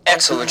hit.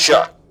 Excellent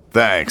shot.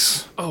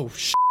 Thanks. Oh,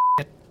 shit.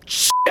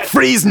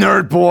 Freeze,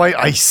 nerd boy.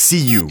 I see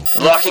you.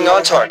 Locking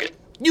on target.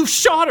 You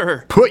shot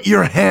her! Put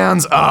your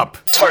hands up.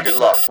 Target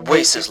locked.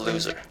 Waste is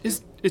loser.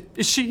 Is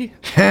she?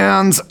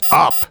 Hands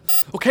up.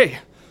 Okay.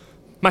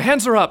 My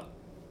hands are up.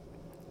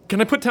 Can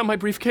I put down my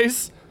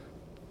briefcase?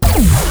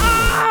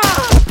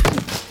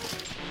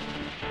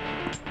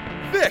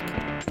 Vic!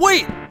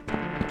 Wait!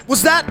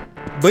 Was that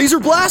laser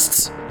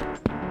blasts?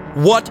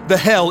 What the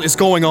hell is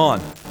going on?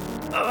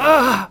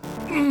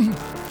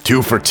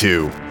 2 for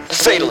 2.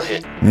 Fatal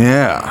hit.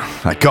 Yeah,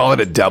 I call it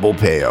a double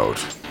payout.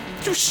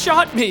 You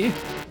shot me!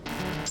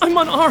 I'm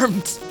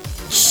unarmed!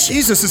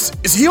 Jesus,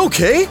 is he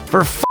okay?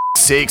 For f***'s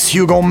sakes,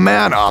 Hugo,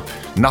 man up.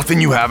 Nothing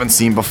you haven't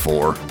seen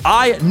before.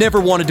 I never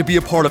wanted to be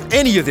a part of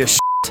any of this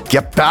shit.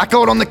 Get back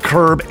out on the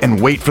curb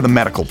and wait for the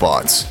medical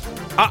bots.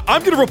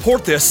 I'm gonna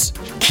report this.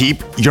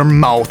 Keep your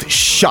mouth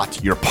shut.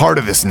 You're part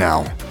of this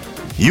now.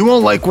 You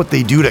won't like what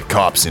they do to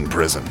cops in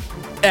prison.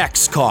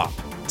 Ex-cop.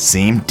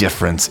 Same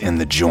difference in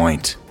the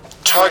joint.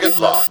 Target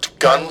locked.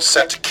 Gun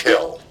set to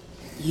kill.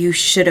 You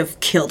should have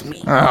killed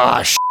me.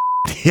 Ah,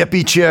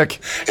 hippie chick.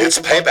 It's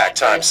payback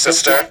time,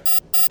 sister.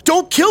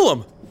 Don't kill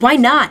him. Why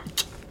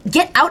not?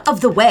 Get out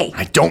of the way.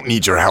 I don't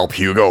need your help,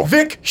 Hugo.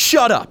 Vic,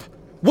 shut up.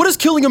 What does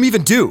killing him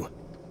even do?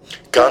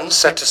 Gun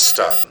set to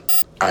stun,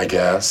 I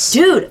guess.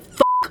 Dude,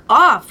 f***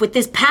 off with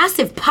this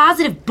passive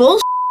positive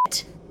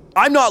bullshit.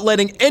 I'm not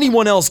letting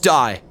anyone else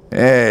die.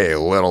 Hey,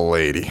 little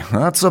lady,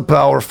 that's a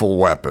powerful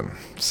weapon.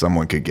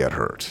 Someone could get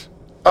hurt.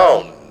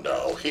 Oh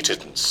no, he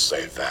didn't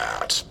say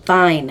that.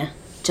 Fine.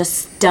 Just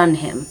stun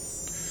him.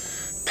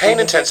 Pain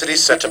intensity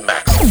set to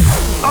max.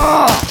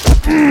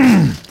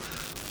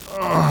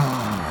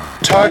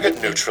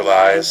 Target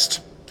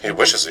neutralized. He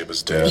wishes he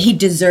was dead. He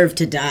deserved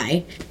to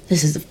die.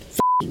 This is a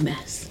f***ing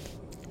mess.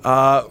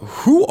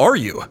 Who are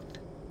you?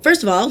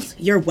 First of all,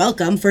 you're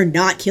welcome for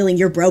not killing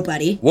your bro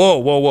buddy.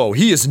 Whoa.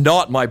 He is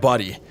not my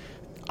buddy.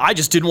 I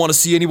just didn't want to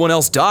see anyone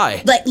else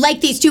die. Like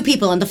these two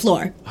people on the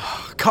floor.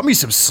 Cut me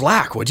some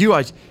slack, would you?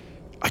 I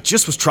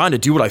just was trying to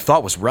do what I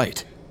thought was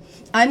right.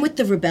 I'm with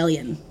the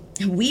rebellion.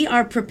 We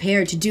are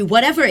prepared to do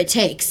whatever it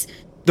takes.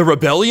 The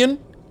rebellion?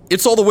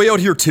 It's all the way out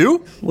here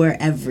too? We're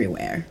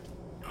everywhere.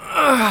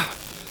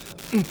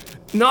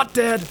 Not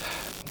dead.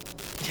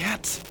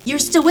 Yet. You're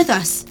still with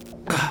us.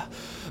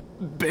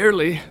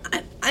 Barely.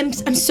 I'm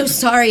so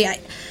sorry.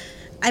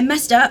 I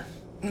messed up.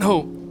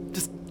 No,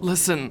 just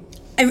listen.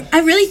 I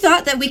really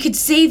thought that we could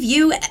save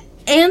you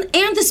and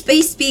the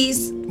space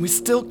bees. We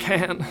still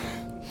can.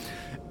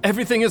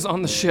 Everything is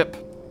on the ship.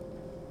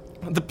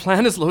 The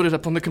plan is loaded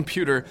up on the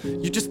computer.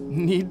 You just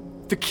need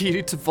the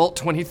key to Vault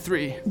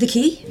 23. The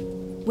key?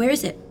 Where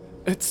is it?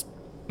 It's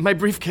my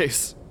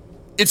briefcase.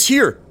 It's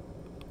here.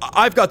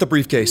 I've got the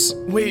briefcase.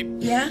 Wait.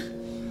 Yeah?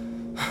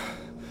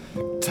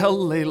 Tell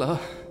Layla.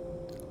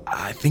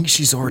 I think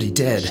she's already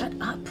dead. Shut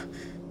up.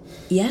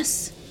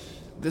 Yes?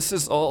 This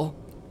is all...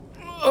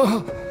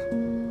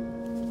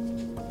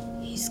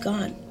 He's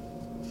gone.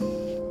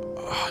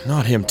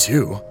 Not him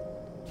too.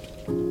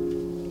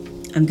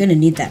 I'm gonna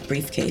need that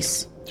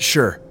briefcase.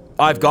 Sure,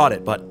 I've got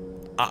it, but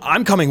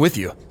I'm coming with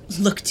you.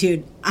 Look,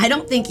 dude, I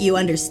don't think you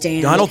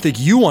understand. I don't think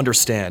you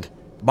understand.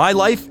 My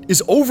life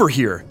is over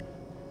here.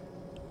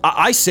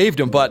 I saved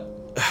him, but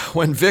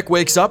when Vic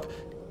wakes up,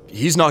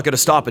 he's not gonna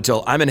stop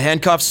until I'm in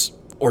handcuffs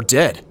or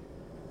dead.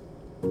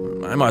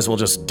 I might as well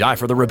just die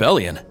for the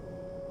rebellion.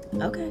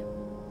 Okay.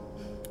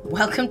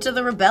 Welcome to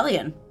the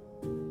rebellion.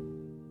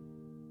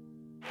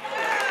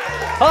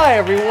 Hi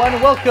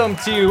everyone, welcome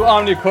to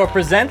Omnicorp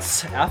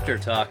Presents After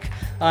Talk.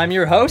 I'm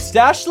your host,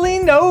 Ashley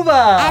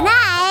Nova. And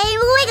I'm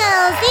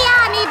Wiggles, the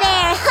Omni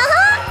Bear.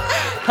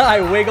 Hi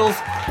Wiggles,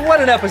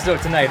 what an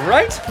episode tonight,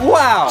 right?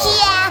 Wow.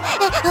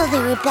 Yeah, oh,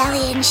 the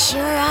rebellion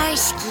sure are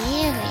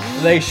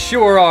scary. They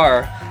sure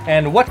are.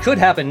 And what could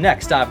happen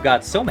next? I've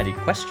got so many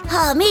questions.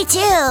 Oh, me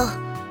too.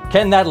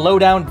 Can that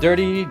low-down,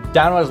 dirty,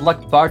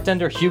 down-on-his-luck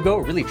bartender Hugo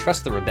really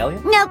trust the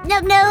rebellion? Nope,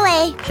 no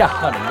way. Yeah,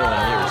 not in a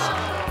million years.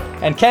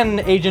 And can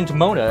Agent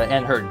Mona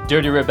and her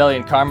dirty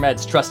rebellion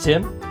comrades trust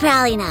him?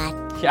 Probably not.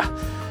 Yeah,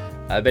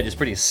 I bet he's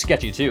pretty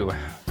sketchy too.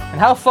 And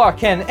how far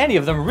can any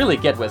of them really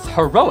get with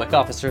heroic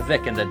Officer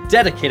Vic and the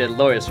dedicated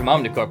lawyers from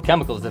Omnicorp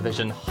Chemicals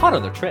Division hot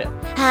on their trail?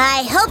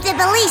 I hope the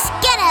police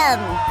get him!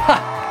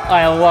 Ha!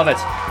 I love it.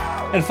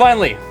 And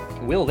finally,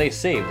 will they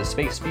save the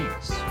space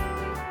bees?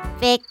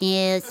 Fake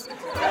news.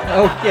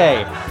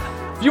 Okay.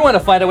 If you want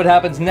to find out what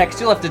happens next,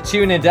 you'll have to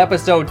tune into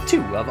episode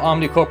 2 of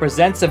Omnicorp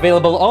Presents,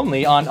 available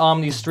only on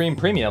OmniStream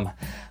Premium.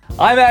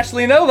 I'm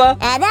Ashley Nova.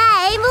 And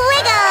I'm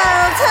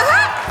Wiggles.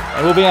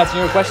 And we'll be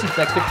answering your questions for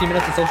the next 15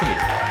 minutes on social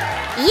media.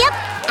 Yep.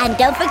 And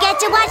don't forget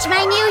to watch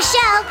my new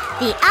show,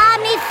 The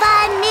Omni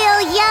Fun Meal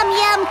Yum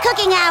Yum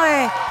Cooking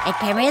Hour. It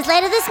premieres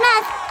later this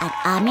month on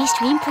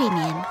OmniStream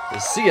Premium.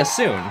 See you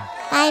soon.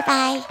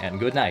 Bye-bye. And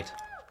good night.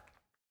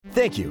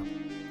 Thank you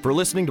for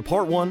listening to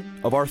part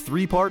 1 of our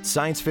 3-part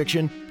science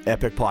fiction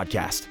epic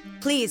podcast.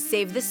 Please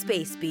save the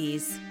space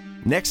bees.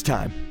 Next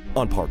time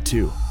on part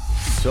 2.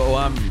 So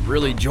I'm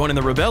really joining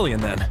the rebellion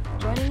then?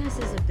 Joining us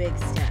is a big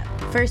step.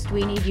 First,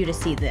 we need you to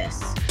see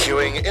this.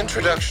 Cueing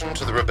Introduction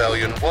to the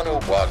Rebellion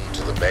 101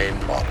 to the main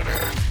monitor.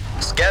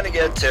 Scanning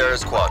Ed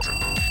Terra's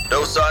quadrant.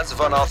 No signs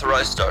of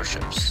unauthorized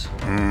starships.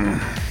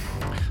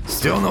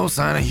 Still no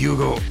sign of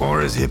Hugo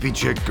or his hippie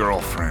chick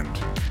girlfriend.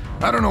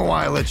 I don't know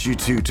why I let you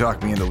two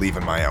talk me into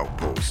leaving my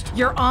outpost.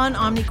 You're on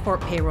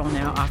Omnicorp payroll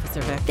now, Officer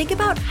Vic. Think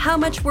about how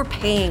much we're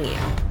paying you.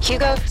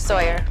 Hugo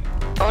Sawyer,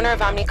 owner of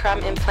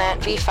Omnicrom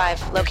Implant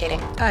V5, locating.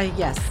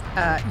 Yes.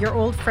 Your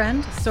old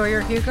friend,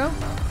 Sawyer Hugo,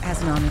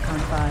 has an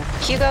Omnicron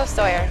 5. Hugo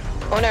Sawyer,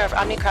 owner of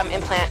Omnicrom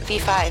Implant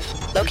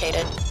V5,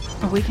 located.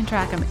 We can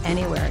track him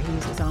anywhere he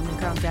uses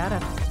Omnicrom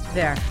data.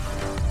 There.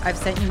 I've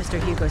sent you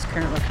Mr. Hugo's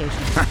current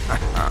location.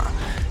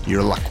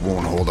 Your luck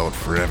won't hold out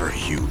forever,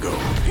 Hugo.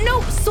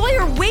 No,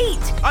 Sawyer, wait!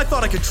 I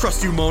thought I could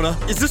trust you, Mona.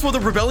 Is this what the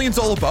rebellion's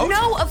all about?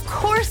 No, of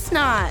course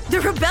not. The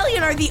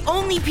rebellion are the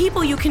only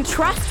people you can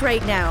trust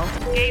right now.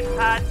 Escape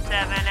pod 7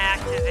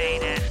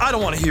 activated. I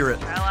don't want to hear it.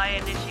 Shall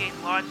I initiate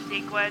launch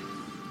sequence?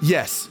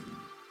 Yes.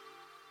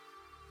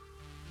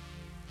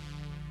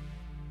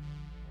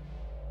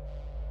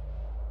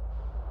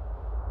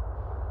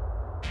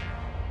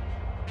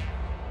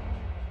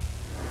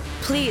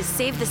 Please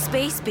save the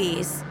space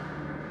bees.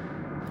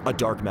 A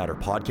Dark Matter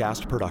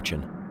podcast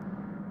production.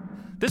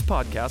 This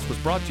podcast was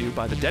brought to you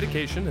by the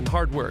dedication and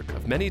hard work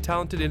of many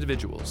talented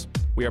individuals.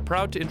 We are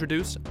proud to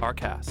introduce our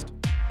cast.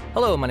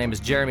 Hello, my name is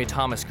Jeremy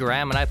Thomas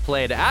Graham, and I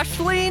played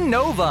Ashley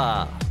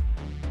Nova.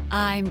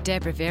 I'm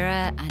Deborah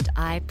Vera, and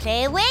I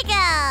play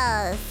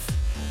Wiggles.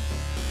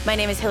 My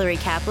name is Hillary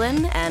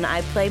Kaplan, and I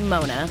play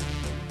Mona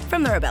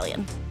from the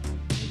Rebellion.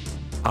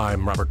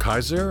 I'm Robert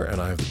Kaiser, and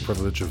I have the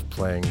privilege of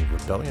playing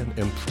Rebellion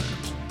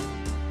Implant.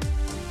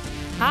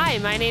 Hi,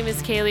 my name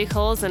is Kaylee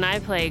Coles, and I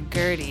play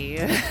Gertie.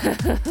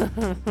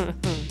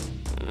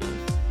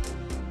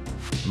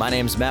 My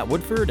name's Matt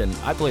Woodford, and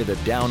I play the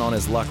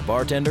down-on-his-luck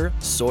bartender,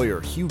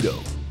 Sawyer Hugo.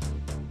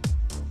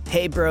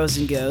 Hey, bros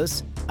and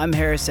goes. I'm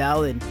Harris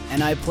Allen,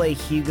 and I play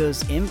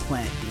Hugo's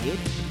implant, dude.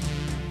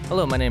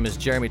 Hello, my name is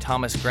Jeremy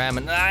Thomas Graham,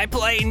 and I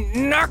play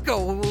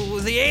Narco,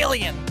 the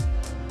alien.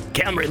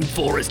 Cameron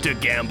Forrester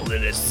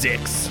Gamblin as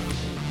Zix.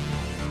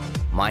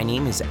 My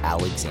name is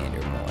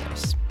Alexander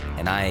Morris,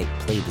 and I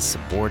play the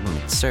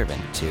subordinate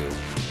servant to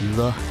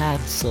the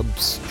handsome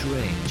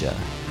stranger.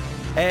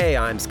 Hey,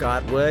 I'm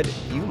Scott Wood.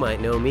 You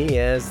might know me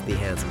as the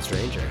Handsome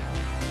Stranger.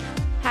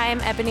 Hi, I'm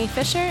Ebony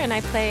Fisher, and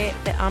I play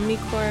the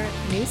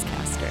Omnicorps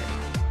newscaster.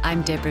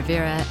 I'm Deborah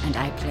Vera, and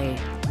I play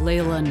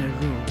Layla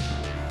Naru.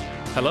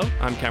 Hello,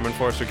 I'm Cameron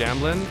Forrester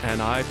Gamblin,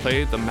 and I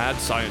play the mad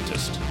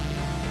scientist.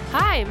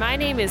 Hi, my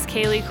name is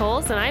Kaylee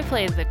Coles, and I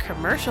play the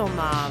commercial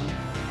mom.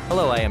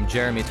 Hello, I am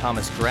Jeremy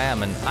Thomas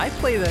Graham, and I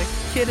play the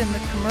kid in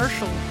the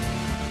commercial.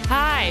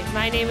 Hi,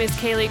 my name is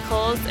Kaylee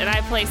Coles, and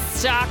I play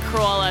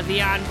Starcrawler, the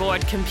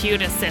onboard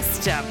computer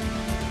system.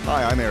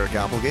 Hi, I'm Eric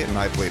Applegate, and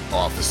I played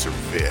Officer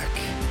Vic.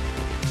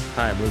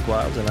 Hi, I'm Luke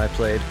Wild, and I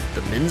played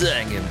the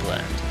Minzang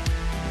implant.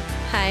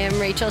 Hi, I'm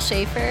Rachel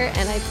Schaefer,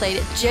 and I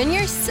played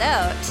Junior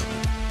Soat.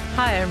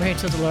 Hi, I'm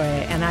Rachel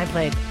Deloria, and I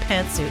played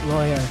Pantsuit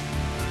Lawyer.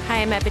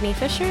 Hi, I'm Ebony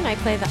Fisher, and I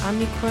play the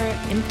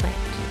Omnicorps implant.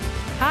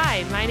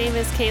 Hi, my name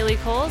is Kaylee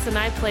Coles, and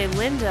I play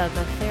Linda,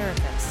 the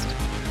therapist.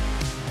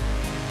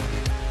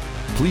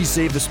 Please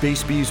Save the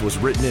Space Bees was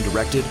written and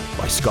directed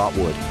by Scott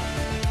Wood.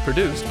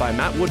 Produced by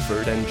Matt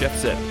Woodford and Jeff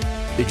Zipp.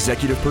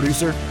 Executive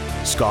producer,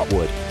 Scott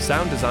Wood.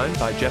 Sound design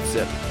by Jeff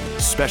Zipp.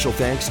 Special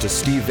thanks to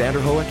Steve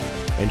Vanderhoek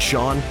and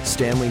Sean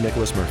Stanley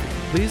Nicholas Murphy.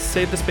 Please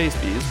Save the Space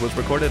Bees was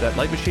recorded at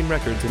Light Machine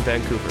Records in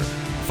Vancouver.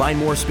 Find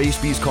more Space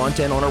Bees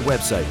content on our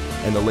website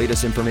and the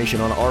latest information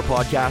on our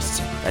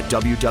podcasts at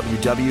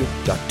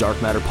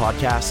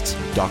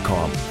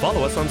www.darkmatterpodcasts.com.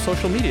 Follow us on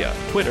social media,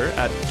 Twitter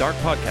at Dark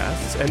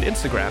Podcasts and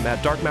Instagram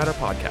at Dark Matter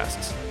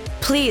Podcasts.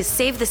 Please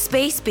save the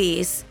Space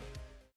Bees.